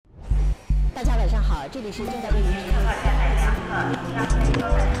大家晚上好，这里是正在为您直播。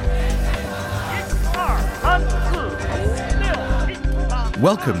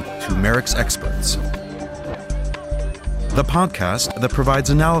Welcome to Merrick's Experts, the podcast that provides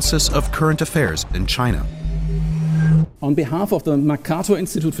analysis of current affairs in China. On behalf of the Mercator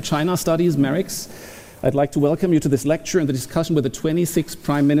Institute for China Studies, Merrick's, I'd like to welcome you to this lecture and the discussion with the 26th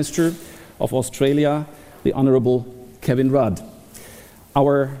Prime Minister of Australia, the Honourable Kevin Rudd.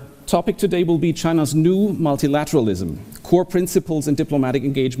 Our topic today will be China's new multilateralism, core principles in diplomatic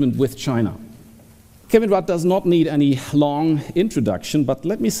engagement with China. Kevin Rudd does not need any long introduction, but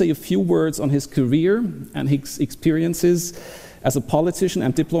let me say a few words on his career and his experiences as a politician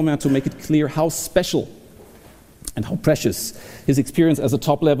and diplomat to make it clear how special and how precious his experience as a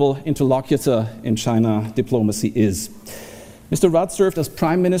top-level interlocutor in China diplomacy is. Mr. Rudd served as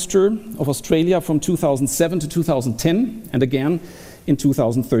Prime Minister of Australia from 2007 to 2010 and again in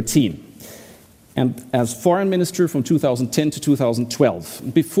 2013, and as Foreign Minister from 2010 to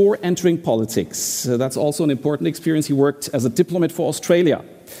 2012. Before entering politics, that's also an important experience, he worked as a diplomat for Australia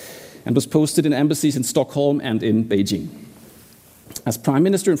and was posted in embassies in Stockholm and in Beijing. As Prime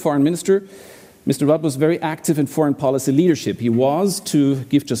Minister and Foreign Minister, Mr. Rudd was very active in foreign policy leadership. He was, to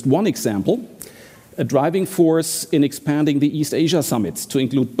give just one example, a driving force in expanding the East Asia Summit to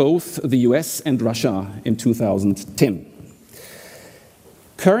include both the US and Russia in 2010.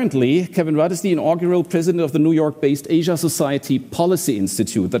 Currently, Kevin Rudd is the inaugural president of the New York-based Asia Society Policy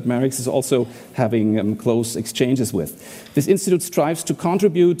Institute that Merrick's is also having close exchanges with. This institute strives to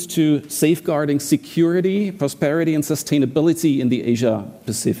contribute to safeguarding security, prosperity, and sustainability in the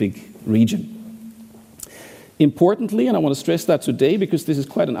Asia-Pacific region. Importantly, and I want to stress that today because this is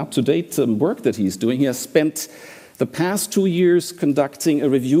quite an up-to-date work that he's doing, he has spent the past 2 years conducting a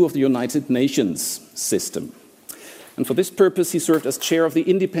review of the United Nations system. And for this purpose, he served as chair of the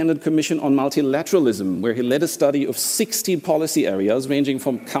Independent Commission on Multilateralism, where he led a study of 16 policy areas ranging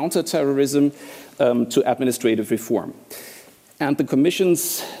from counterterrorism to administrative reform. And the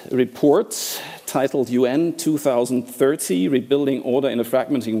Commission's report, titled UN 2030, Rebuilding Order in a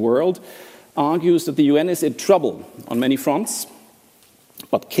Fragmenting World, argues that the UN is in trouble on many fronts,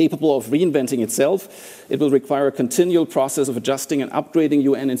 but capable of reinventing itself. It will require a continual process of adjusting and upgrading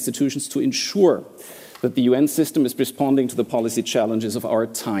UN institutions to ensure that the UN system is responding to the policy challenges of our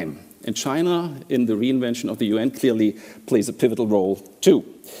time. And China, in the reinvention of the UN, clearly plays a pivotal role too.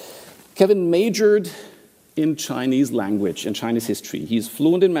 Kevin majored in Chinese language and Chinese history. He's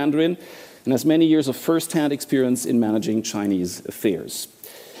fluent in Mandarin and has many years of first-hand experience in managing Chinese affairs.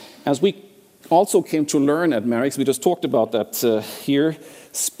 As we also came to learn at Merrick's, we just talked about that here,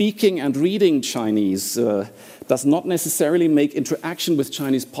 speaking and reading Chinese does not necessarily make interaction with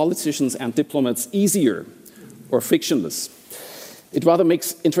Chinese politicians and diplomats easier or frictionless. It rather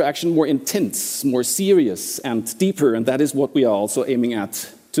makes interaction more intense, more serious and deeper, and that is what we are also aiming at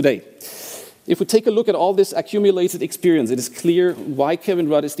today. If we take a look at all this accumulated experience, it is clear why Kevin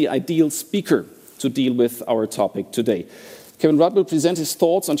Rudd is the ideal speaker to deal with our topic today. Kevin Rudd will present his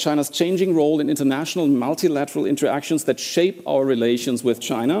thoughts on China's changing role in international multilateral interactions that shape our relations with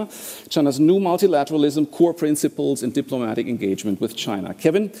China, China's new multilateralism, core principles in diplomatic engagement with China.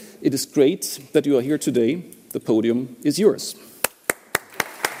 Kevin, it is great that you are here today. The podium is yours.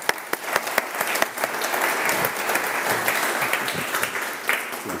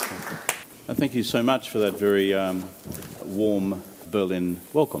 Thank you so much for that very warm Berlin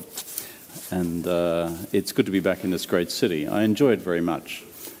welcome. And it's good to be back in this great city. I enjoy it very much.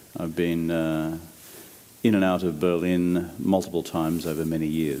 I've been in and out of Berlin multiple times over many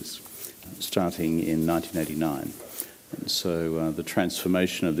years, starting in 1989. And so the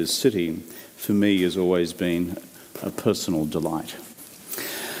transformation of this city, for me, has always been a personal delight.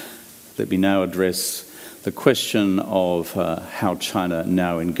 Let me now address the question of how China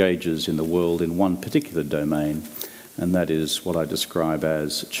now engages in the world in one particular domain, and that is what I describe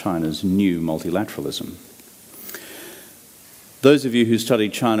as China's new multilateralism. Those of you who study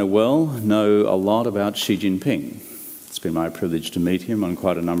China well know a lot about Xi Jinping. It's been my privilege to meet him on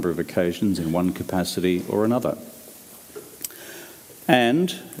quite a number of occasions in one capacity or another.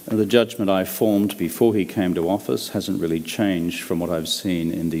 And the judgment I formed before he came to office hasn't really changed from what I've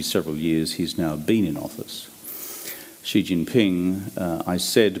seen in the several years he's now been in office. Xi Jinping, I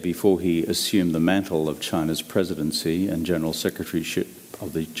said before he assumed the mantle of China's presidency and general secretaryship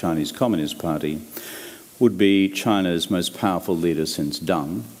of the Chinese Communist Party, would be China's most powerful leader since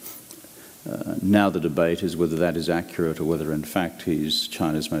Deng. Now the debate is whether that is accurate or whether in fact he's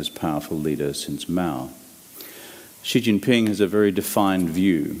China's most powerful leader since Mao. Xi Jinping has a very defined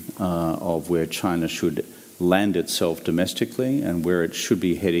view of where China should land itself domestically and where it should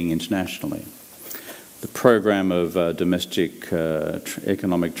be heading internationally. The program of domestic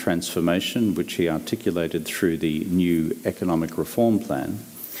economic transformation, which he articulated through the new economic reform plan,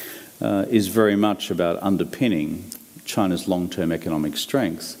 is very much about underpinning China's long-term economic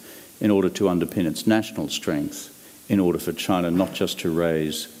strength in order to underpin its national strength, in order for China not just to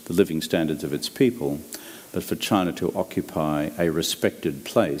raise the living standards of its people, but for China to occupy a respected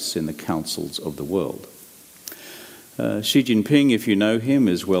place in the councils of the world. Xi Jinping, if you know him,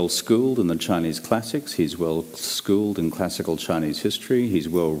 is well schooled in the Chinese classics. He's well schooled in classical Chinese history. He's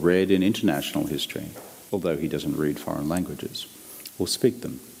well read in international history, although he doesn't read foreign languages or speak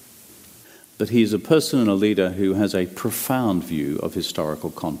them. But he is a person and a leader who has a profound view of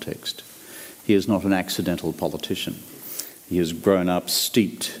historical context. He is not an accidental politician. He has grown up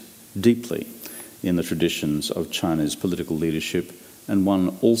steeped deeply in the traditions of China's political leadership, and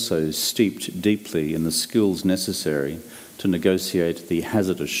one also steeped deeply in the skills necessary to negotiate the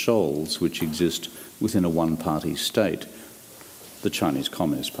hazardous shoals which exist within a one-party state, the Chinese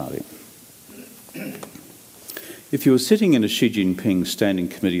Communist Party. If you were sitting in a Xi Jinping Standing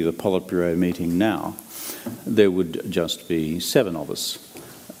Committee of the Politburo meeting now, there would just be 7 of us,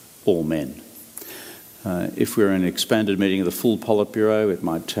 all men. If we were in an expanded meeting of the full Politburo, it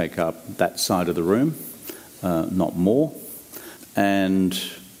might take up that side of the room, not more. And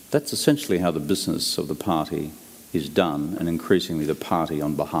that's essentially how the business of the party is done, and increasingly the party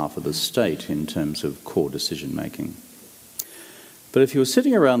on behalf of the state in terms of core decision making. But if you were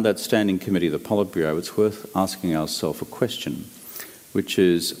sitting around that standing committee of the Politburo, it's worth asking ourselves a question, which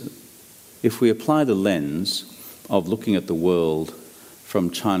is, if we apply the lens of looking at the world from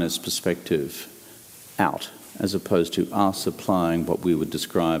China's perspective out, as opposed to us applying what we would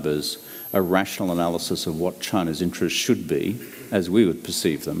describe as a rational analysis of what China's interests should be, as we would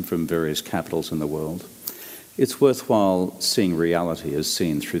perceive them from various capitals in the world, it's worthwhile seeing reality as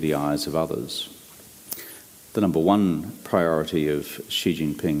seen through the eyes of others. The number one priority of Xi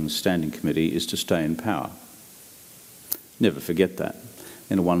Jinping's Standing Committee is to stay in power. Never forget that.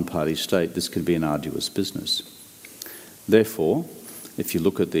 In a one-party state, this can be an arduous business. Therefore, if you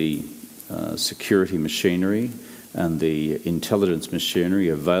look at the security machinery and the intelligence machinery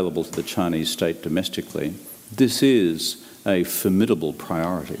available to the Chinese state domestically, this is a formidable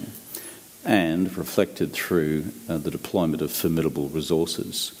priority and reflected through the deployment of formidable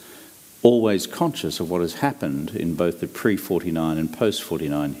resources, always conscious of what has happened in both the pre-49 and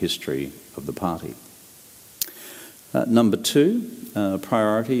post-49 history of the party. Number 2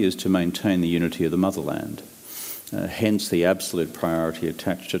 priority is to maintain the unity of the motherland. Hence the absolute priority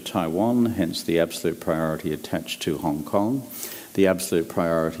attached to Taiwan, hence the absolute priority attached to Hong Kong, the absolute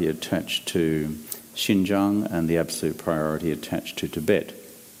priority attached to Xinjiang, and the absolute priority attached to Tibet.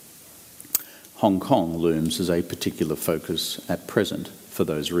 Hong Kong looms as a particular focus at present for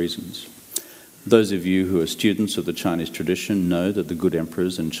those reasons. Those of you who are students of the Chinese tradition know that the good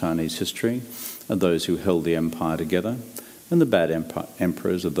emperors in Chinese history are those who held the empire together, and the bad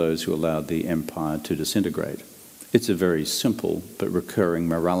emperors are those who allowed the empire to disintegrate. It's a very simple but recurring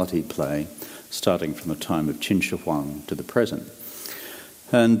morality play, starting from the time of Qin Shi Huang to the present.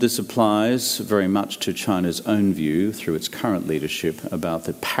 And this applies very much to China's own view through its current leadership about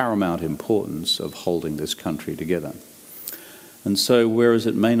the paramount importance of holding this country together. And so, whereas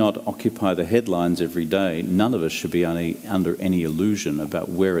it may not occupy the headlines every day, none of us should be under any illusion about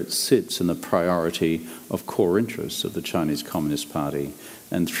where it sits in the priority of core interests of the Chinese Communist Party,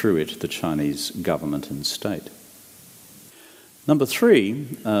 and through it, the Chinese government and state. Number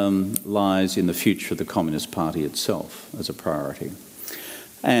 3 lies in the future of the Communist Party itself as a priority,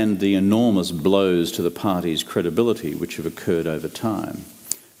 and the enormous blows to the party's credibility which have occurred over time.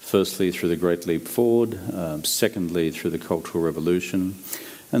 Firstly, through the Great Leap Forward, secondly, through the Cultural Revolution,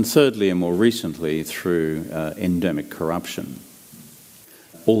 and thirdly, and more recently, through endemic corruption.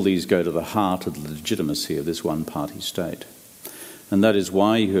 All these go to the heart of the legitimacy of this one-party state. And that is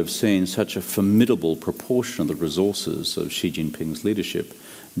why you have seen such a formidable proportion of the resources of Xi Jinping's leadership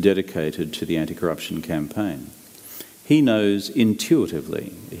dedicated to the anti-corruption campaign. He knows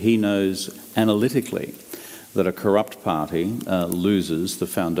intuitively, he knows analytically, that a corrupt party loses the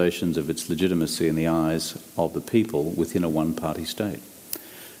foundations of its legitimacy in the eyes of the people within a one-party state.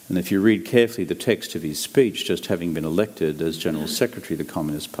 And if you read carefully the text of his speech, just having been elected as General Secretary of the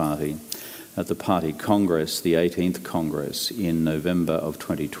Communist Party at the party Congress, the 18th Congress in November of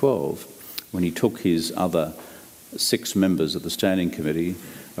 2012, when he took his other 6 members of the Standing Committee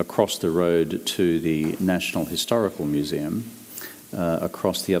across the road to the National Historical Museum,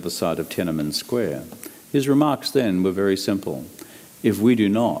 across the other side of Tiananmen Square, his remarks then were very simple. If we do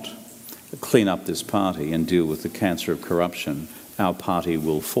not clean up this party and deal with the cancer of corruption, our party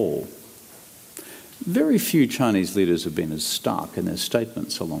will fall. Very few Chinese leaders have been as stark in their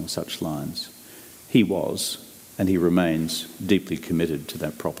statements along such lines. He was, and he remains, deeply committed to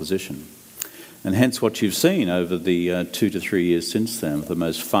that proposition. And hence what you've seen over the 2 to 3 years since then, the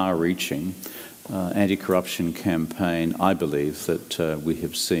most far-reaching anti-corruption campaign, I believe, that we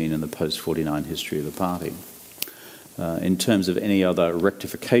have seen in the post-49 history of the party. In terms of any other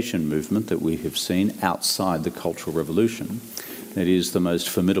rectification movement that we have seen outside the Cultural Revolution, it is the most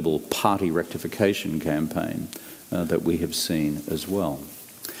formidable party rectification campaign that we have seen as well.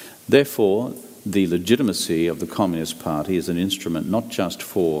 Therefore, the legitimacy of the Communist Party is an instrument not just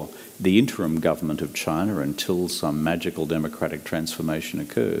for the interim government of China until some magical democratic transformation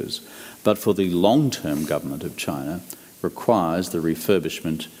occurs, but for the long-term government of China requires the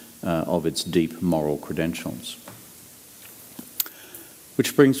refurbishment of its deep moral credentials.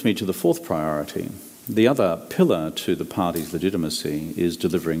 Which brings me to the fourth priority. The other pillar to the party's legitimacy is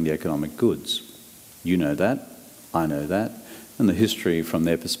delivering the economic goods. You know that, I know that, and the history from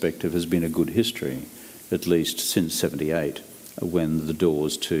their perspective has been a good history, at least since 78, when the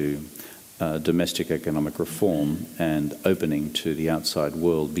doors to domestic economic reform and opening to the outside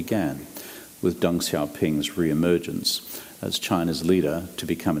world began, with Deng Xiaoping's re-emergence as China's leader to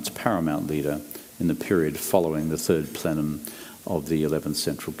become its paramount leader in the period following the third plenum of the 11th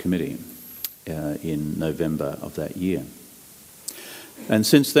Central Committee in November of that year. And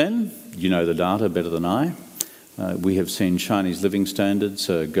since then, you know the data better than I, we have seen Chinese living standards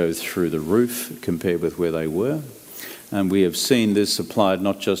go through the roof compared with where they were. And we have seen this applied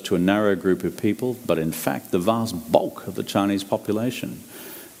not just to a narrow group of people, but in fact the vast bulk of the Chinese population,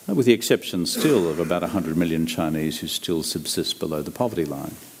 with the exception still of about 100 million Chinese who still subsist below the poverty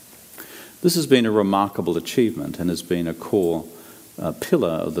line. This has been a remarkable achievement and has been a core pillar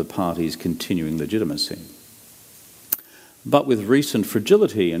of the party's continuing legitimacy. But with recent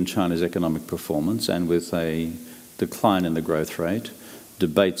fragility in China's economic performance and with a decline in the growth rate,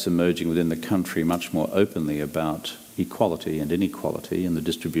 debates emerging within the country much more openly about equality and inequality in the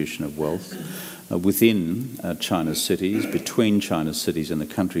distribution of wealth within China's cities, between China's cities and the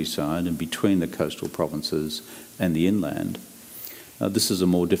countryside, and between the coastal provinces and the inland, this is a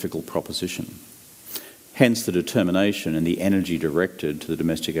more difficult proposition. Hence the determination and the energy directed to the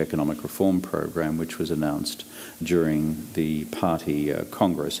domestic economic reform program, which was announced during the party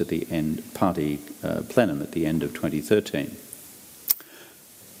congress at the end, party plenum at the end of 2013.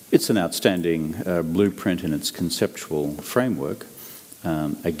 It's an outstanding blueprint in its conceptual framework.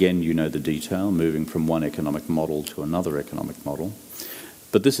 Again, you know the detail, moving from one economic model to another economic model.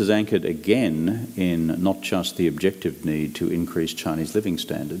 But this is anchored again in not just the objective need to increase Chinese living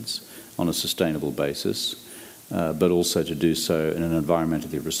standards on a sustainable basis, but also to do so in an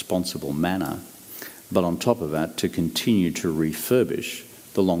environmentally responsible manner, but on top of that to continue to refurbish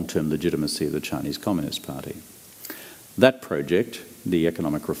the long-term legitimacy of the Chinese Communist Party. That project, the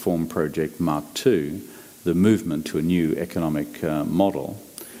Economic Reform Project Mark II, the movement to a new economic model,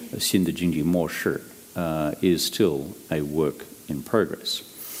 新的经济模式, is still a work in progress.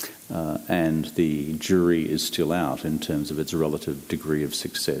 And the jury is still out in terms of its relative degree of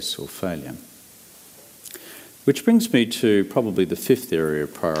success or failure. Which brings me to probably the fifth area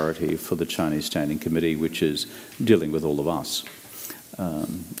of priority for the Chinese Standing Committee, which is dealing with all of us.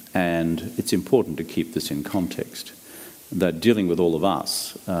 And it's important to keep this in context, that dealing with all of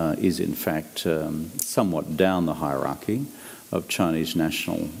us is in fact somewhat down the hierarchy of Chinese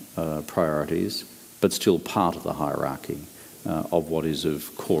national priorities, but still part of the hierarchy of what is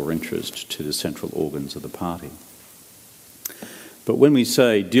of core interest to the central organs of the party. But when we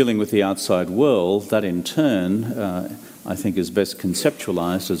say dealing with the outside world, that in turn, I think is best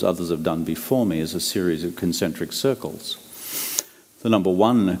conceptualized, as others have done before me, as a series of concentric circles. The number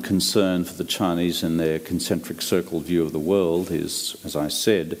one concern for the Chinese in their concentric circle view of the world is, as I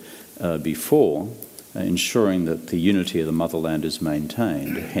said before, ensuring that the unity of the motherland is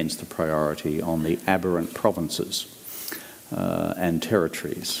maintained, hence the priority on the aberrant provinces and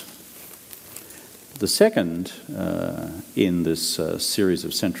territories. The second in this series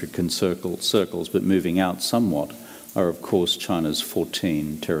of centric circles, but moving out somewhat, are of course China's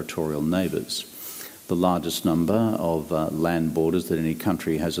 14 territorial neighbours, the largest number of land borders that any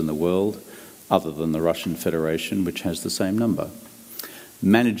country has in the world, other than the Russian Federation, which has the same number.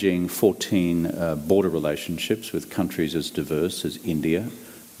 Managing 14 border relationships with countries as diverse as India,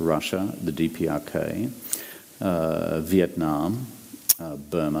 Russia, the DPRK, Vietnam,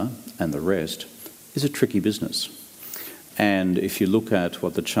 Burma, and the rest is a tricky business. And if you look at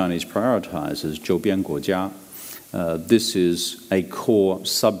what the Chinese prioritise as 周边国家, this is a core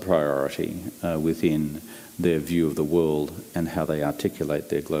sub-priority within their view of the world and how they articulate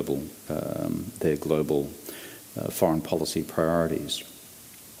their global foreign policy priorities.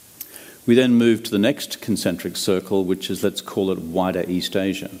 We then move to the next concentric circle, which is, let's call it, wider East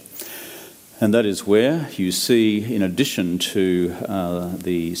Asia. And that is where you see, in addition to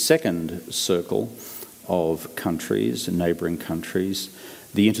the second circle of countries, neighbouring countries,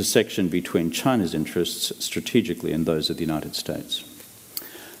 the intersection between China's interests strategically and those of the United States.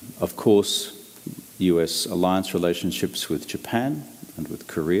 Of course, US alliance relationships with Japan and with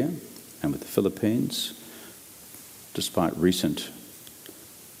Korea and with the Philippines, despite recent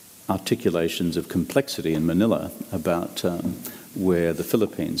articulations of complexity in Manila about where the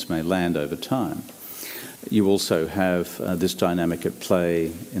Philippines may land over time. You also have this dynamic at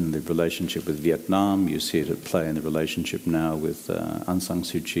play in the relationship with Vietnam. You see it at play in the relationship now with Aung San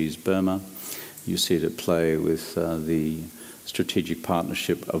Suu Kyi's Burma. You see it at play with the strategic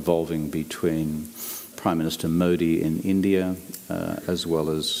partnership evolving between Prime Minister Modi in India, as well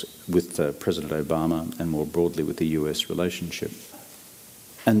as with President Obama and more broadly with the US relationship.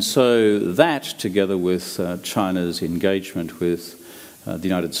 And so that, together with China's engagement with the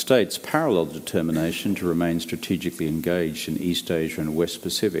United States' parallel determination to remain strategically engaged in East Asia and West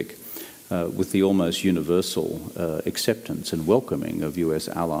Pacific, with the almost universal acceptance and welcoming of US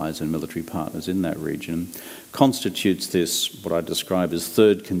allies and military partners in that region, constitutes this, what I describe as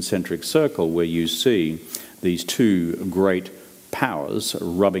third concentric circle, where you see these two great powers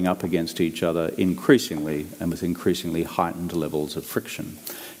rubbing up against each other increasingly and with increasingly heightened levels of friction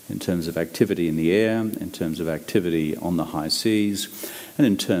in terms of activity in the air, in terms of activity on the high seas, and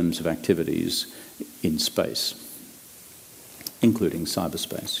in terms of activities in space, including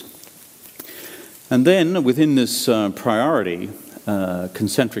cyberspace. And then within this priority,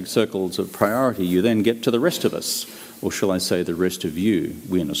 concentric circles of priority, you then get to the rest of us, or shall I say the rest of you.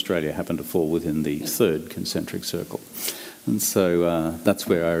 We in Australia happen to fall within the third concentric circle. And so that's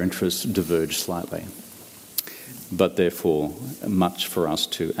where our interests diverge slightly, but therefore much for us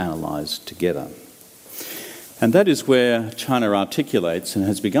to analyse together. And that is where China articulates, and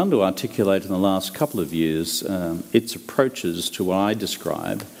has begun to articulate in the last couple of years, its approaches to what I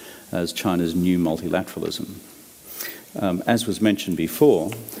describe as China's new multilateralism. As was mentioned before,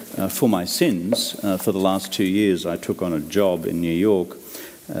 for my sins, for the last 2 years I took on a job in New York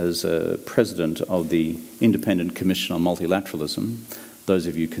as president of the Independent Commission on Multilateralism. Those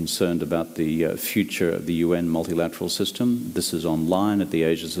of you concerned about the future of the UN multilateral system, this is online at the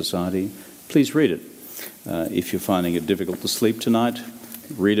Asia Society. Please read it. If you're finding it difficult to sleep tonight,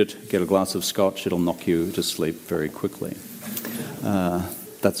 read it, get a glass of scotch, it'll knock you to sleep very quickly.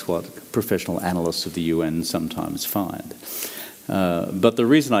 That's what professional analysts of the UN sometimes find. But the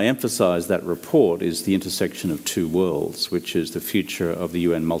reason I emphasise that report is the intersection of two worlds, which is the future of the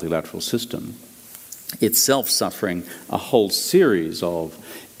UN multilateral system, itself suffering a whole series of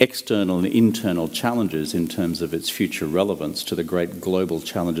external and internal challenges in terms of its future relevance to the great global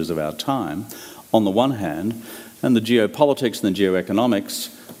challenges of our time, on the one hand, and the geopolitics and the geoeconomics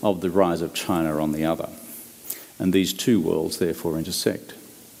of the rise of China on the other. And these two worlds therefore intersect.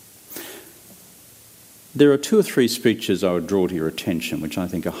 There are 2 or 3 speeches I would draw to your attention which I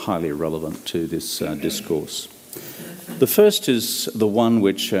think are highly relevant to this discourse. The first is the one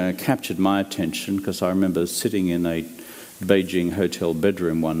which captured my attention because I remember sitting in a Beijing hotel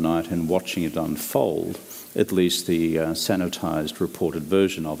bedroom one night and watching it unfold, at least the sanitised reported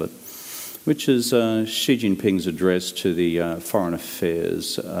version of it, which is Xi Jinping's address to the Foreign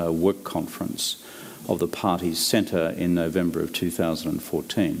Affairs Work Conference of the party's centre in November of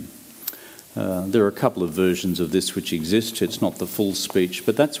 2014. There are a couple of versions of this which exist. It's not the full speech,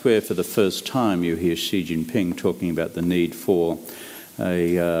 but that's where for the first time you hear Xi Jinping talking about the need for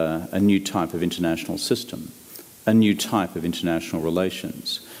a new type of international system, a new type of international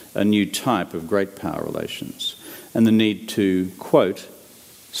relations, a new type of great power relations, and the need to, quote,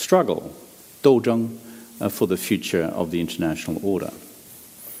 struggle, 斗争, for the future of the international order.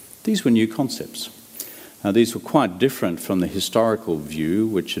 These were new concepts. These were quite different from the historical view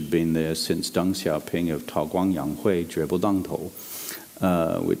which had been there since Deng Xiaoping of 韬光养晦绝不当头,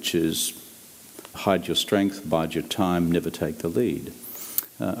 which is hide your strength, bide your time, never take the lead,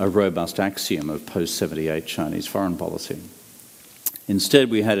 a robust axiom of post-78 Chinese foreign policy. Instead,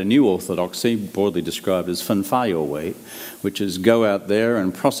 we had a new orthodoxy, broadly described as 分发有为, which is go out there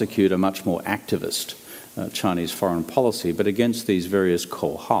and prosecute a much more activist Chinese foreign policy, but against these various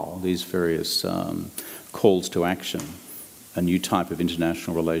口号, these various calls to action, a new type of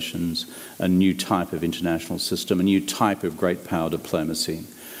international relations, a new type of international system, a new type of great power diplomacy,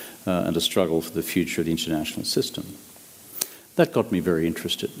 and a struggle for the future of the international system. That got me very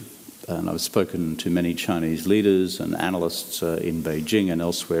interested. And I've spoken to many Chinese leaders and analysts in Beijing and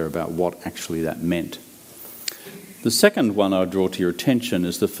elsewhere about what actually that meant. The second one I would draw to your attention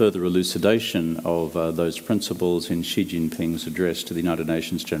is the further elucidation of those principles in Xi Jinping's address to the United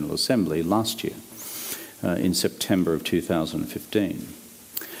Nations General Assembly last year, in September of 2015.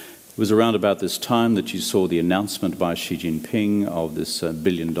 It was around about this time that you saw the announcement by Xi Jinping of this $1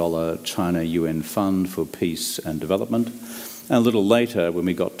 billion China UN Fund for Peace and Development. And a little later, when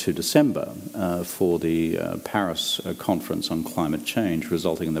we got to December for the Paris Conference on Climate Change,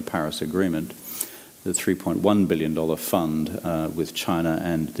 resulting in the Paris Agreement, the $3.1 billion fund with China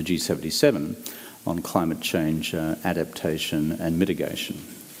and the G77 on climate change, adaptation and mitigation.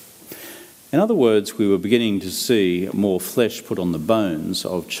 In other words, we were beginning to see more flesh put on the bones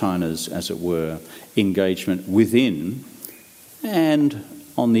of China's, as it were, engagement within and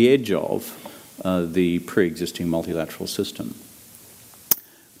on the edge of the pre-existing multilateral system.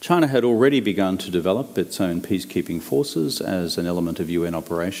 China had already begun to develop its own peacekeeping forces as an element of UN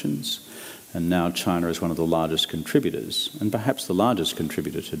operations, and now China is one of the largest contributors, and perhaps the largest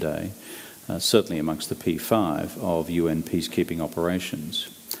contributor today, certainly amongst the P5, of UN peacekeeping operations.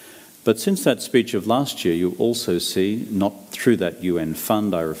 But since that speech of last year, you also see, not through that UN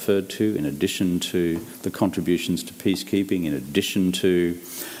fund I referred to, in addition to the contributions to peacekeeping, in addition to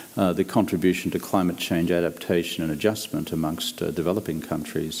the contribution to climate change adaptation and adjustment amongst developing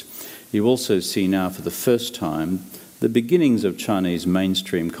countries, you also see now for the first time the beginnings of Chinese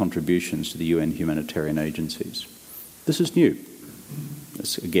mainstream contributions to the UN humanitarian agencies. This is new.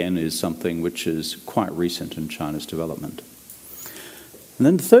 This, again, is something which is quite recent in China's development. And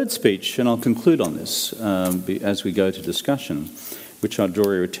then the third speech, and I'll conclude on this as we go to discussion, which I'll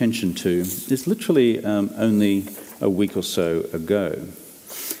draw your attention to, is literally only a week or so ago,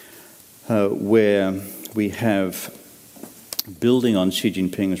 where we have, building on Xi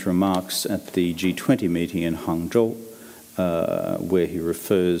Jinping's remarks at the G20 meeting in Hangzhou, where he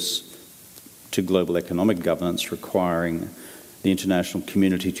refers to global economic governance requiring the international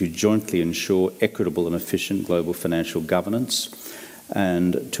community to jointly ensure equitable and efficient global financial governance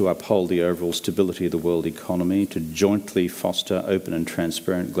and to uphold the overall stability of the world economy, to jointly foster open and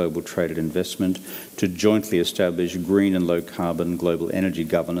transparent global trade and investment, to jointly establish green and low-carbon global energy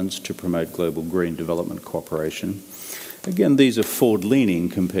governance, to promote global green development cooperation. Again, these are forward-leaning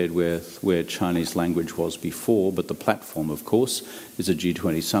compared with where Chinese language was before, but the platform, of course, is a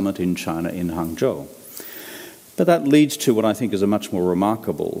G20 summit in China in Hangzhou. But that leads to what I think is a much more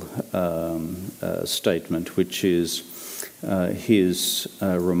remarkable statement, which is his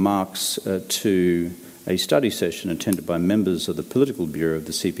remarks to a study session attended by members of the Political Bureau of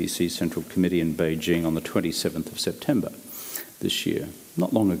the CPC Central Committee in Beijing on the 27th of September this year,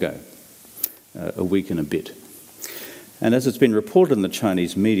 not long ago, a week and a bit. And as it's been reported in the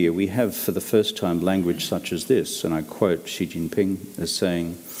Chinese media, we have for the first time language such as this, and I quote Xi Jinping as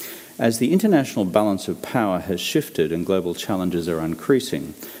saying, "As the international balance of power has shifted and global challenges are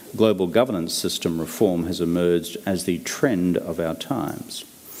increasing, global governance system reform has emerged as the trend of our times.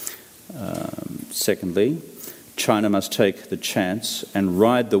 Secondly, China must take the chance and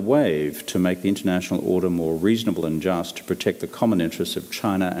ride the wave to make the international order more reasonable and just to protect the common interests of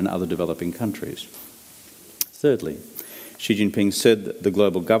China and other developing countries. Thirdly, Xi Jinping said that the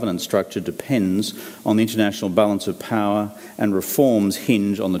global governance structure depends on the international balance of power and reforms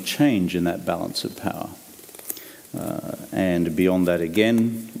hinge on the change in that balance of power." And beyond that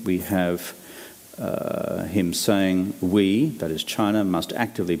again, we have him saying, "We, that is China, must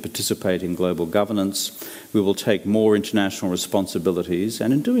actively participate in global governance. We will take more international responsibilities,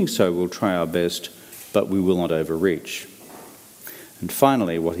 and in doing so we'll try our best, but we will not overreach." And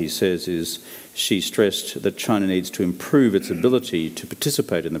finally, what he says is, Xi stressed that China needs to improve its ability to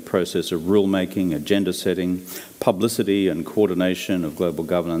participate in the process of rulemaking, agenda setting, publicity and coordination of global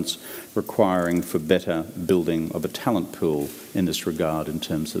governance, requiring for better building of a talent pool in this regard in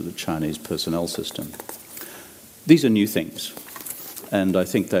terms of the Chinese personnel system. These are new things, and I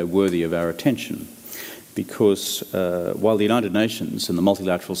think they're worthy of our attention, because while the United Nations and the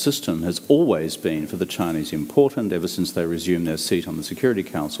multilateral system has always been for the Chinese important ever since they resumed their seat on the Security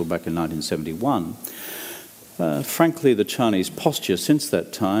Council back in 1971, frankly the Chinese posture since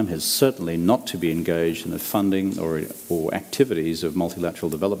that time has certainly not to be engaged in the funding or activities of multilateral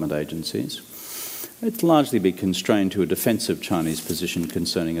development agencies. It's largely been constrained to a defensive Chinese position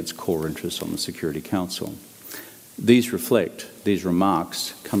concerning its core interests on the Security Council. These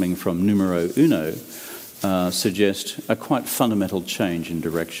remarks coming from numero uno, suggest a quite fundamental change in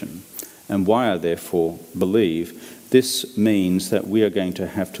direction. and why I therefore believe this means that we are going to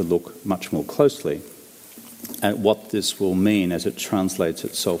have to look much more closely at what this will mean as it translates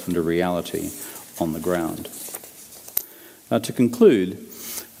itself into reality on the ground. To conclude,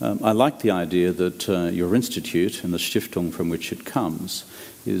 I like the idea that your institute and the Stiftung from which it comes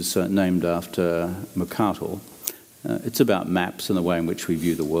is named after Mercator. It's about maps and the way in which we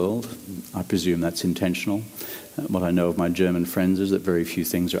view the world. I presume that's intentional. What I know of my German friends is that very few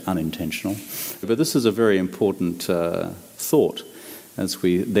things are unintentional. But this is a very important thought as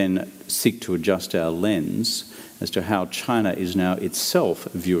we then seek to adjust our lens as to how China is now itself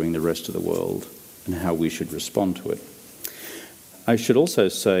viewing the rest of the world and how we should respond to it. I should also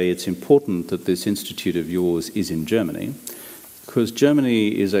say it's important that this institute of yours is in Germany, because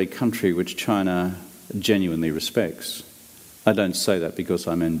Germany is a country which China genuinely respects. I don't say that because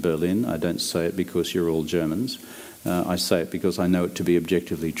I'm in Berlin. I don't say it because you're all Germans. I say it because I know it to be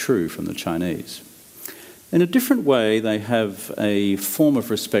objectively true from the Chinese. In a different way, they have a form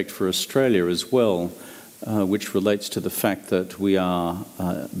of respect for Australia as well, which relates to the fact that we are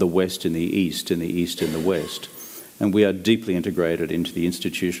the West in the East in the West. And we are deeply integrated into the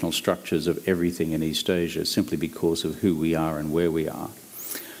institutional structures of everything in East Asia simply because of who we are and where we are.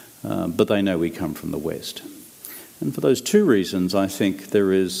 But they know we come from the West. And for those two reasons, I think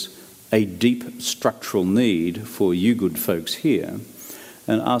there is a deep structural need for you good folks here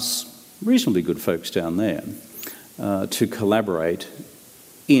and us reasonably good folks down there to collaborate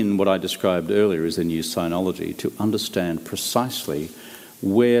in what I described earlier as the new sinology, to understand precisely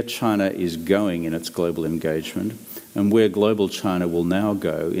where China is going in its global engagement and where global China will now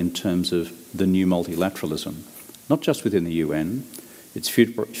go in terms of the new multilateralism, not just within the UN, its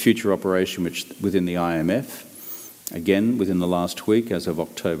future operation within the IMF. Again, within the last week, as of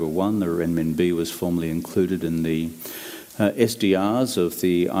October 1, the renminbi was formally included in the SDRs of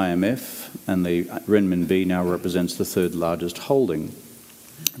the IMF, and the renminbi now represents the third largest holding,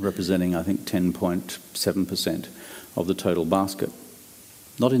 representing, I think, 10.7% of the total basket.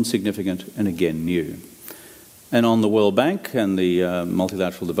 Not insignificant, and again, new. And on the World Bank and the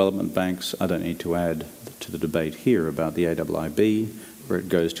multilateral development banks, I don't need to add to the debate here about the AIIB, where it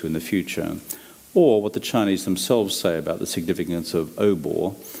goes to in the future, or what the Chinese themselves say about the significance of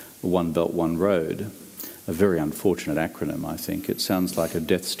OBOR, One Belt, One Road, a very unfortunate acronym, I think. It sounds like a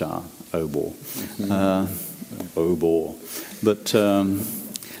Death Star, OBOR. OBOR. But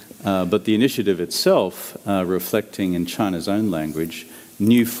the initiative itself, reflecting in China's own language,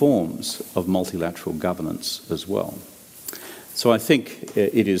 new forms of multilateral governance as well. So I think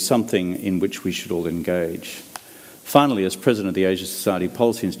it is something in which we should all engage. Finally, as president of the Asia Society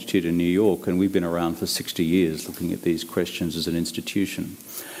Policy Institute in New York, and we've been around for 60 years looking at these questions as an institution,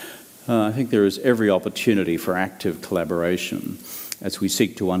 I think there is every opportunity for active collaboration as we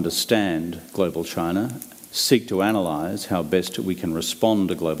seek to understand global China, seek to analyse how best we can respond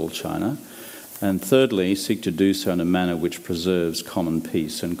to global China, and thirdly, seek to do so in a manner which preserves common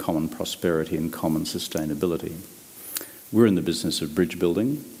peace and common prosperity and common sustainability. We're in the business of bridge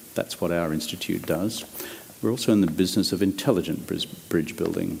building. That's what our institute does. We're also in the business of intelligent bridge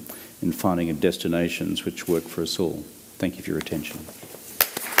building in finding destinations which work for us all. Thank you for your attention.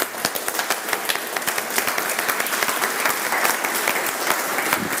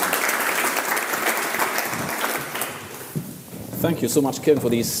 Thank you so much, Kevin, for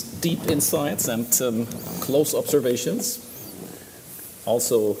these deep insights and close observations.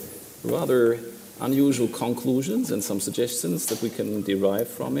 Also, rather unusual conclusions and some suggestions that we can derive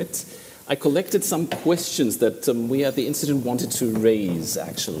from it. I collected some questions that we at the Institute wanted to raise,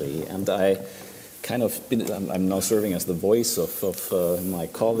 actually, and I'm now serving as the voice of my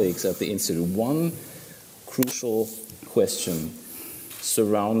colleagues at the Institute. One crucial question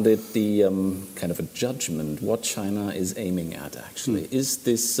surrounded the kind of a judgment, what China is aiming at, actually. Is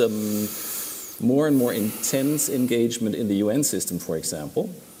this more and more intense engagement in the UN system, for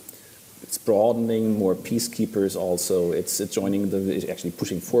example? It's broadening, more peacekeepers also. It's actually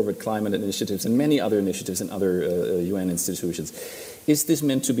pushing forward climate initiatives and many other initiatives in other UN institutions. Is this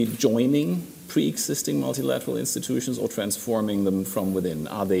meant to be joining pre-existing multilateral institutions or transforming them from within?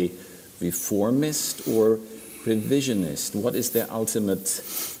 Are they reformist or revisionist? What is their ultimate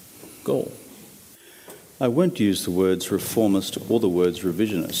goal? I won't use the words reformist or the words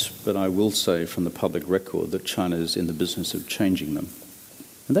revisionist, but I will say from the public record that China is in the business of changing them.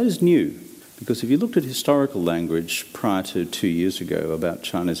 And that is new, because if you looked at historical language prior to 2 years ago about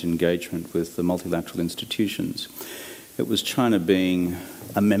China's engagement with the multilateral institutions, it was China being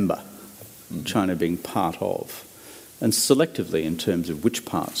a member, China being part of, and selectively in terms of which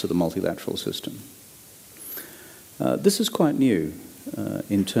parts of the multilateral system. This is quite new.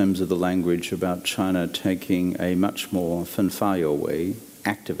 in terms of the language about China taking a much more Fanfare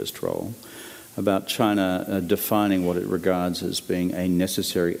activist role, about China defining what it regards as being a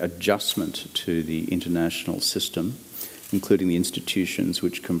necessary adjustment to the international system, including the institutions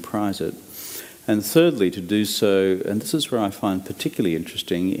which comprise it. And thirdly, to do so, and this is where I find particularly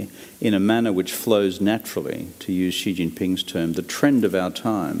interesting, in a manner which flows naturally, to use Xi Jinping's term, the trend of our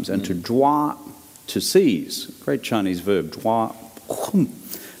times, and to droit, to seize, great Chinese verb, droit,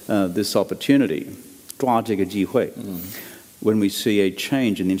 this opportunity, droit 这个机会, when we see a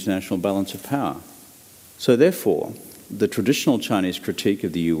change in the international balance of power. So therefore, the traditional Chinese critique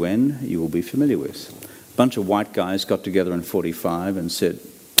of the UN, you will be familiar with. A bunch of white guys got together in 1945 and said,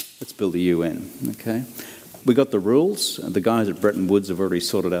 let's build the UN, okay? We got the rules. The guys at Bretton Woods have already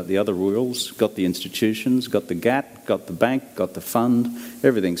sorted out the other rules, got the institutions, got the GATT, got the bank, got the fund.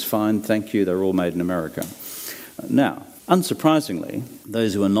 Everything's fine, thank you, they're all made in America. Now, unsurprisingly,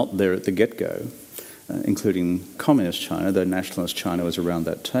 those who are not there at the get-go, including Communist China, though Nationalist China was around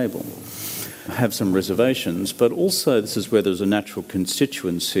that table, have some reservations, but also this is where there's a natural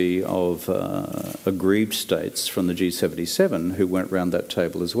constituency of aggrieved states from the G77 who went round that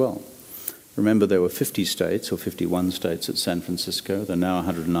table as well. Remember, there were 50 states or 51 states at San Francisco. There are now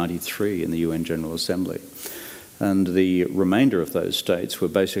 193 in the UN General Assembly. And the remainder of those states were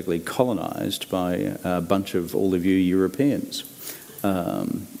basically colonised by a bunch of all of you Europeans,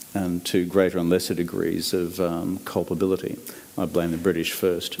 and to greater and lesser degrees of culpability. I blame the British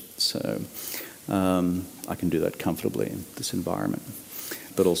first, so I can do that comfortably in this environment.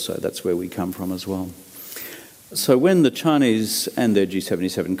 But also that's where we come from as well. So when the Chinese and their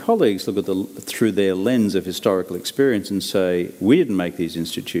G77 colleagues look at through their lens of historical experience and say, we didn't make these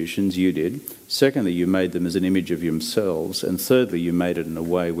institutions, you did. Secondly, you made them as an image of yourselves. And thirdly, you made it in a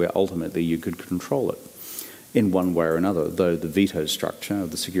way where ultimately you could control it in one way or another, though the veto structure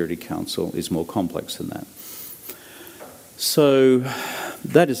of the Security Council is more complex than that. So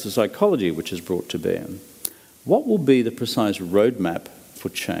that is the psychology which is brought to bear. What will be the precise roadmap for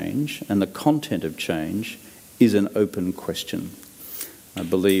change and the content of change is an open question. I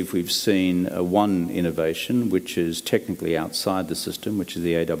believe we've seen one innovation which is technically outside the system, which is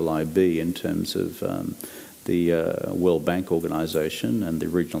the AIIB in terms of the World Bank Organization and the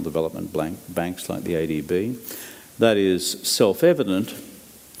regional development banks like the ADB. That is self-evident,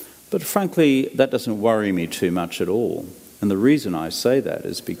 but frankly, that doesn't worry me too much at all. And the reason I say that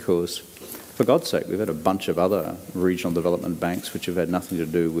is because, for God's sake, we've had a bunch of other regional development banks which have had nothing to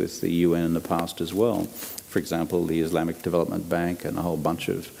do with the UN in the past as well. For example, the Islamic Development Bank and a whole bunch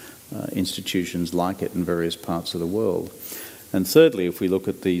of institutions like it in various parts of the world. And thirdly, if we look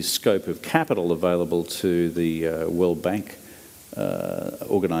at the scope of capital available to the World Bank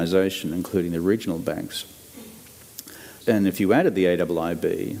organisation, including the regional banks, and if you added the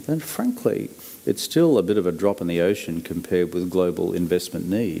AIIB, then frankly, it's still a bit of a drop in the ocean compared with global investment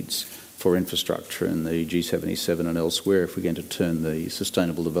needs for infrastructure in the G77 and elsewhere if we're going to turn the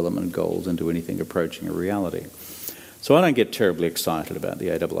Sustainable Development Goals into anything approaching a reality. So I don't get terribly excited about the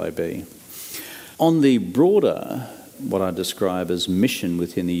AIIB. On the broader, what I describe as mission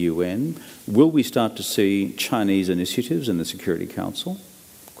within the UN, will we start to see Chinese initiatives in the Security Council?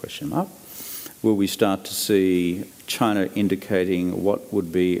 Question mark. Will we start to see China indicating what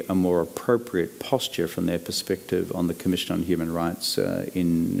would be a more appropriate posture from their perspective on the Commission on Human Rights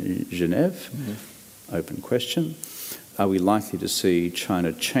in Genève? Mm-hmm. Open question. Are we likely to see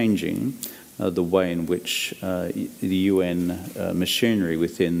China changing the way in which the UN machinery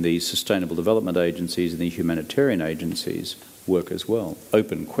within the sustainable development agencies and the humanitarian agencies work as well?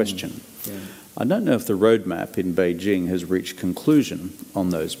 Open question. Mm-hmm. Yeah. I don't know if the roadmap in Beijing has reached conclusion on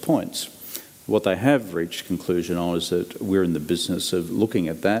those points. What they have reached conclusion on is that we're in the business of looking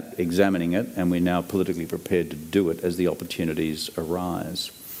at that, examining it, and we're now politically prepared to do it as the opportunities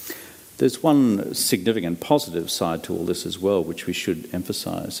arise. There's one significant positive side to all this as well, which we should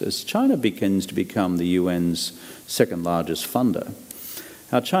emphasise. As China begins to become the UN's second largest funder,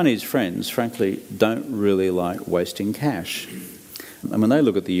 our Chinese friends, frankly, don't really like wasting cash. And when they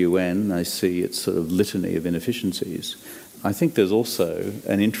look at the UN, they see its sort of litany of inefficiencies. I think there's also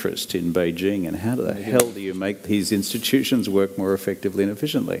an interest in Beijing and how the hell do you make these institutions work more effectively and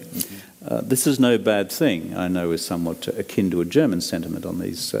efficiently? Mm-hmm. This is no bad thing. I know is somewhat akin to a German sentiment on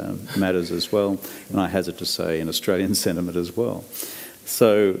these matters as well, and I hazard to say an Australian sentiment as well.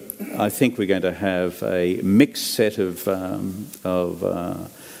 So I think we're going to have a mixed set of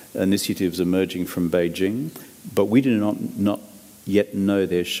initiatives emerging from Beijing, but we do not yet know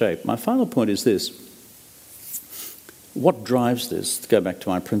their shape. My final point is this. What drives this? To go back to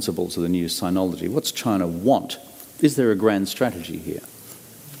my principles of the new sinology, what's China want is there a grand strategy here?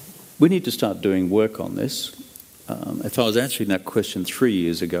 We need to start doing work on this. If I was answering that question 3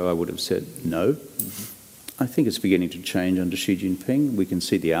 years ago, I would have said no. I think it's beginning to change under Xi Jinping. We can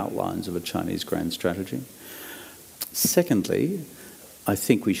see the outlines of a Chinese grand strategy. Secondly, I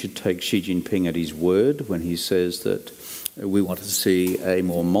think we should take Xi Jinping at his word when he says that we want to see a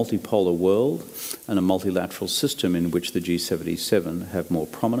more multipolar world and a multilateral system in which the G77 have more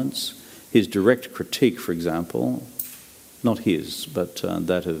prominence. His direct critique, for example, not his, but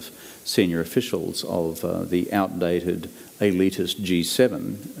that of senior officials of the outdated elitist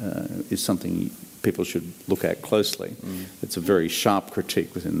G7 is something people should look at closely. It's a very sharp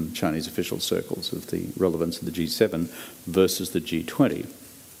critique within Chinese official circles of the relevance of the G7 versus the G20.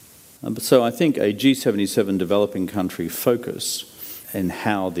 So I think a G77 developing country focus in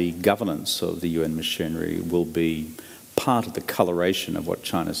how the governance of the UN machinery will be part of the coloration of what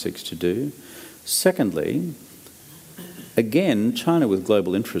China seeks to do. Secondly, again, China with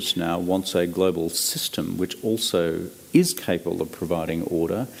global interests now wants a global system which also is capable of providing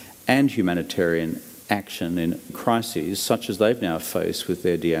order and humanitarian action in crises such as they've now faced with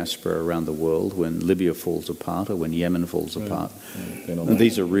their diaspora around the world when Libya falls apart or when Yemen falls apart. And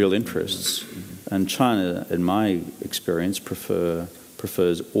these are real interests. And China, in my experience,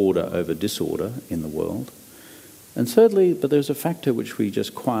 prefers order over disorder in the world. And thirdly, but there's a factor which we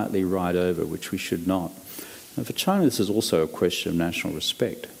just quietly ride over, which we should not. And for China, this is also a question of national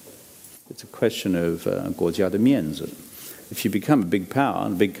respect. It's a question of 国家的面子. If you become a big power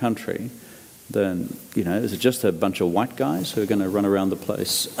and a big country, then, is it just a bunch of white guys who are going to run around the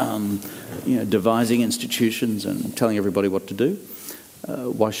place, devising institutions and telling everybody what to do?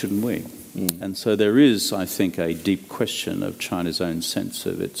 Why shouldn't we? And so there is, I think, a deep question of China's own sense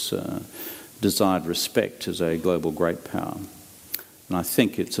of its desired respect as a global great power. And I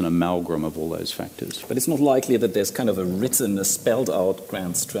think it's an amalgam of all those factors. But it's not likely that there's kind of a written, a spelled-out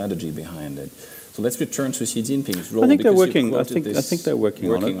grand strategy behind it. So let's return to Xi Jinping's role. I think they're working. I think they're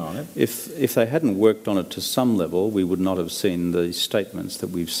working on it. If they hadn't worked on it to some level, we would not have seen the statements that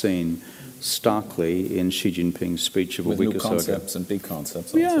we've seen starkly in Xi Jinping's speech of a week or so ago. With new concepts and big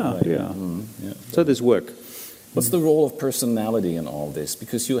concepts. Yeah. So there's work. What's the role of personality in all this?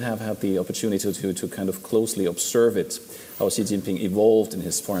 Because you have had the opportunity to kind of closely observe it, how Xi Jinping evolved in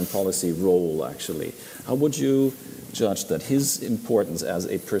his foreign policy role, actually. How would you judge that, his importance as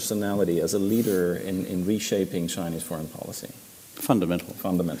a personality, as a leader in reshaping Chinese foreign policy? Fundamental.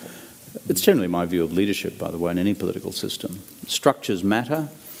 Fundamental. It's generally my view of leadership, by the way, in any political system. Structures matter,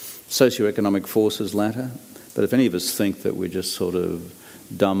 socioeconomic forces matter, but if any of us think that we're just sort of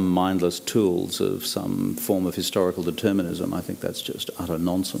dumb, mindless tools of some form of historical determinism, I think that's just utter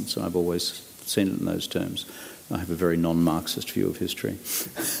nonsense, and I've always seen it in those terms. I have a very non-Marxist view of history.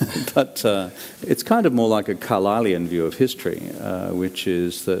 But it's kind of more like a Carlylean view of history, which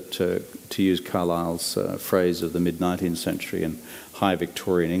is that, to use Carlyle's phrase of the mid-19th century in high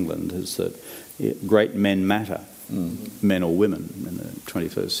Victorian England, is that great men matter, men or women. In the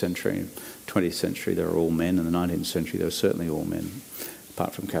 21st century, 20th century, they were all men. In the 19th century, they were certainly all men,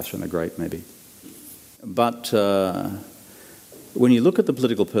 apart from Catherine the Great, maybe. But when you look at the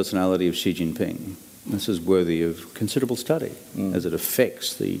political personality of Xi Jinping, this is worthy of considerable study as it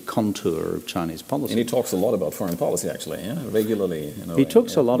affects the contour of Chinese policy. And he talks a lot about foreign policy, actually, regularly. He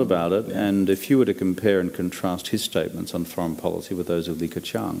talks a lot about it, and if you were to compare and contrast his statements on foreign policy with those of Li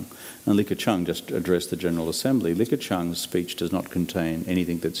Keqiang, and Li Keqiang just addressed the General Assembly, Li Keqiang's speech does not contain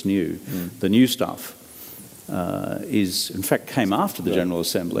anything that's new. The new stuff is, in fact, came after the General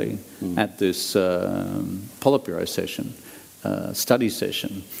Assembly at this Politburo session, study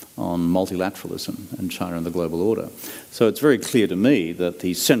session on multilateralism and China and the global order. So it's very clear to me that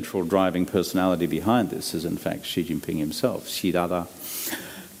the central driving personality behind this is, in fact, Xi Jinping himself, Xi Dada.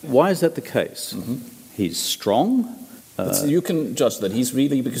 Why is that the case? He's strong. You can judge that. He's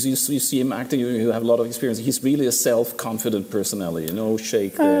really, because you see him acting, you have a lot of experience, he's really a self-confident personality, no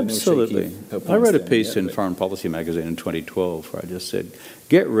shake there, absolutely. No shaky. I wrote a piece in Foreign Policy magazine in 2012 where I just said,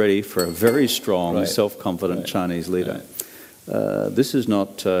 get ready for a very strong, self-confident Chinese leader. This is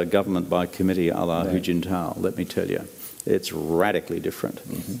not government by committee a la Hu Jintao, let me tell you. It's radically different.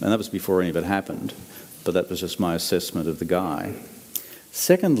 And that was before any of it happened, but that was just my assessment of the guy.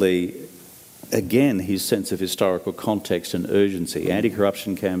 Secondly, again, his sense of historical context and urgency,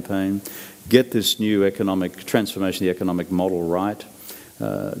 anti-corruption campaign, get this new economic transformation, the economic model right.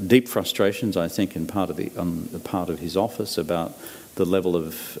 Deep frustrations, I think, on the part of his office about the level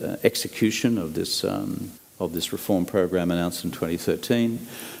of execution of this reform program announced in 2013,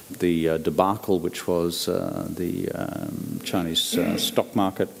 the debacle which was the Chinese stock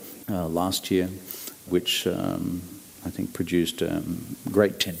market last year, which I think produced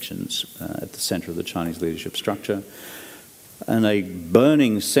great tensions at the centre of the Chinese leadership structure, and a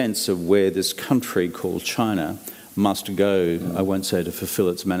burning sense of where this country called China must go, I won't say to fulfill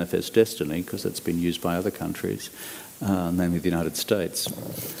its manifest destiny, because that's been used by other countries, namely the United States.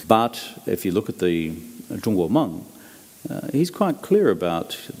 But if you look at the Zhongguo Meng, he's quite clear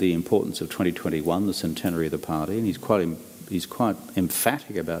about the importance of 2021, the centenary of the party, and he's quite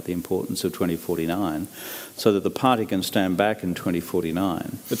emphatic about the importance of 2049, so that the party can stand back in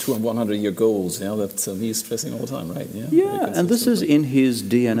 2049. The 100-year goals, that he's stressing all the time, right? Yeah, and this is in his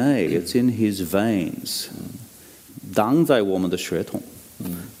DNA, it's in his veins. 党在我们的血统.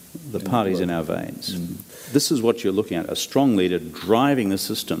 The party's in our veins. This is what you're looking at, a strong leader driving the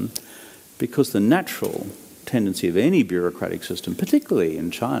system, because the natural tendency of any bureaucratic system, particularly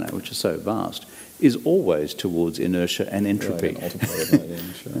in China, which is so vast, is always towards inertia and entropy.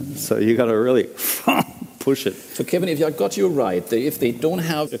 Right, so you've got to really push it. So Kevin, if I got you right, if they don't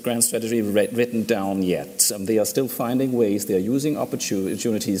have a grand strategy written down yet, they are still finding ways, they are using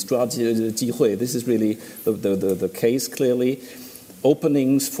opportunities, 抓机会, this is really the case clearly.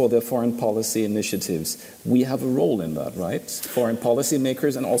 Openings for their foreign policy initiatives. We have a role in that, right? Foreign policy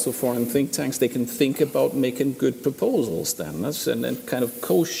makers and also foreign think tanks, they can think about making good proposals then, and kind of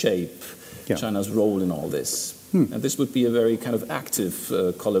co-shape China's role in all this. And this would be a very kind of active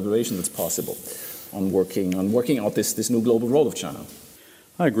collaboration that's possible on working out this new global role of China.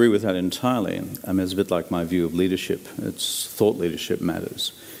 I agree with that entirely. I mean, it's a bit like my view of leadership. It's thought leadership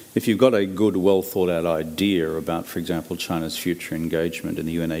matters. If you've got a good, well-thought-out idea about, for example, China's future engagement in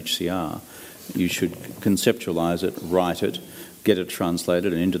the UNHCR, you should conceptualise it, write it, get it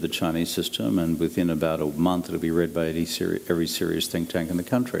translated and into the Chinese system, and within about a month it'll be read by every serious think tank in the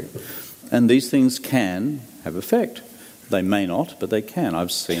country. And these things can have effect. They may not, but they can.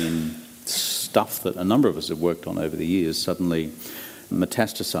 I've seen stuff that a number of us have worked on over the years suddenly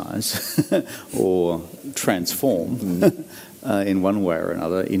metastasize or transform in one way or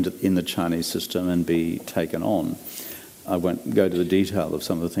another in the Chinese system and be taken on. I won't go to the detail of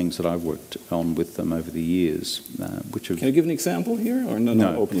some of the things that I've worked on with them over the years. Which have... Can you give an example here? Or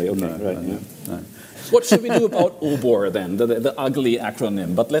no, openly? Okay, no. What should we do about OBOR then, the ugly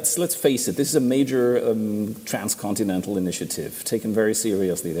acronym? But let's face it, this is a major transcontinental initiative, taken very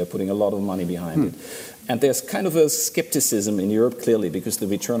seriously. They're putting a lot of money behind it. And there's kind of a skepticism in Europe, clearly, because the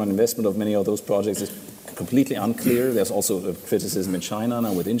return on investment of many of those projects is completely unclear. There's also a criticism in China,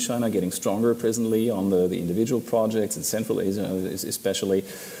 now within China, getting stronger presently on the individual projects in Central Asia especially.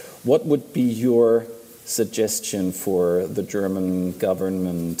 What would be your suggestion for the German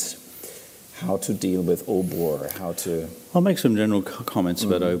government, how to deal with OBOR, how to... I'll make some general comments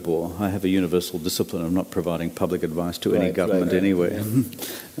about OBOR. I have a universal discipline of not providing public advice to any government anywhere.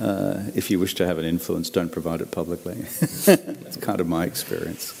 If you wish to have an influence, don't provide it publicly. That's kind of my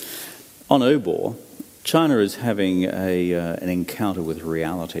experience. On OBOR, China is having an encounter with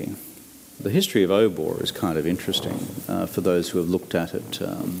reality. The history of OBOR is kind of interesting for those who have looked at it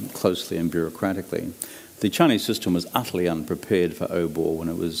closely and bureaucratically. The Chinese system was utterly unprepared for OBOR when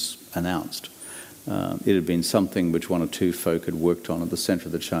it was announced. It had been something which one or two folk had worked on at the centre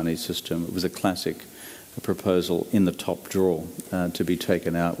of the Chinese system. It was a classic proposal in the top drawer to be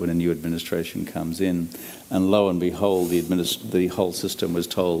taken out when a new administration comes in. And lo and behold, the whole system was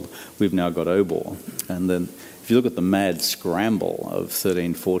told, we've now got OBOR. And then if you look at the mad scramble of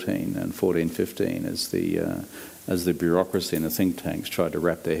 13-14 and 14-15 as the bureaucracy and the think tanks tried to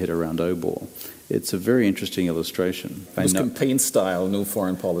wrap their head around OBOR, it's a very interesting illustration. It was campaign-style new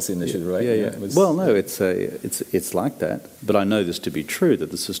foreign policy initiative, right? Yeah. Well, no, it's like that. But I know this to be true,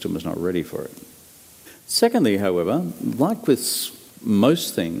 that the system was not ready for it. Secondly, however, like with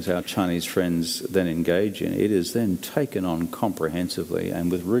most things our Chinese friends then engage in, it is then taken on comprehensively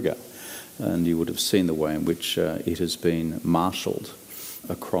and with rigour. And you would have seen the way in which it has been marshalled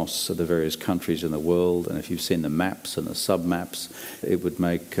across the various countries in the world, and if you've seen the maps and the sub-maps, it would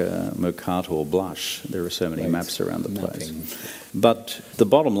make Mercator blush. There are so many maps around the place. But the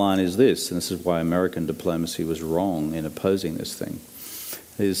bottom line is this, and this is why American diplomacy was wrong in opposing this thing,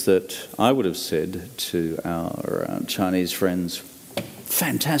 is that I would have said to our Chinese friends,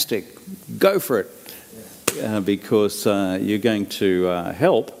 fantastic, go for it, because you're going to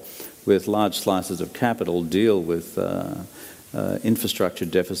help with large slices of capital deal with infrastructure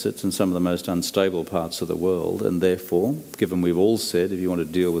deficits in some of the most unstable parts of the world, and therefore, given we've all said if you want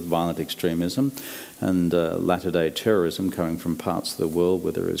to deal with violent extremism and latter-day terrorism coming from parts of the world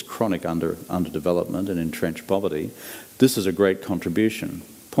where there is chronic underdevelopment and entrenched poverty, this is a great contribution.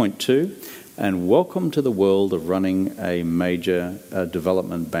 Point two, And welcome to the world of running a major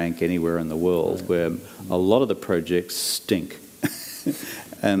development bank anywhere in the world, where a lot of the projects stink.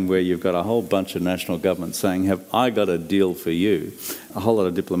 And where you've got a whole bunch of national governments saying, have I got a deal for you? A whole lot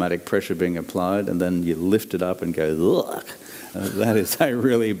of diplomatic pressure being applied, and then you lift it up and go, ugh, that is a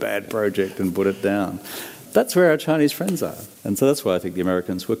really bad project, and put it down. That's where our Chinese friends are. And so that's why I think the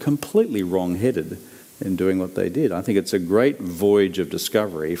Americans were completely wrong-headed in doing what they did. I think it's a great voyage of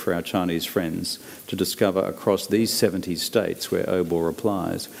discovery for our Chinese friends to discover across these 70 states where OBOR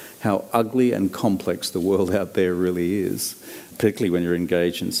applies how ugly and complex the world out there really is, particularly when you're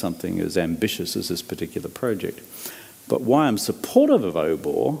engaged in something as ambitious as this particular project. But why I'm supportive of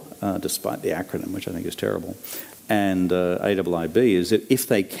OBOR, despite the acronym, which I think is terrible, and AIIB, is that if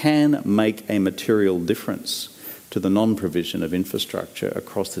they can make a material difference to the non-provision of infrastructure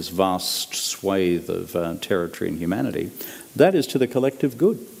across this vast swathe of territory and humanity, that is to the collective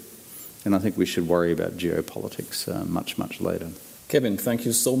good. And I think we should worry about geopolitics much, much later. Kevin, thank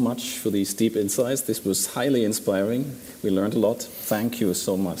you so much for these deep insights. This was highly inspiring. We learned a lot. Thank you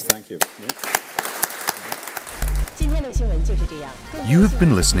so much. Thank you. You have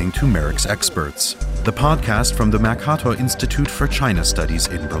been listening to Merrick's Experts, the podcast from the Mercator Institute for China Studies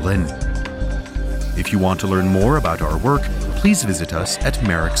in Berlin. If you want to learn more about our work, please visit us at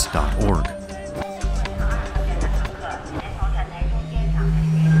merricks.org.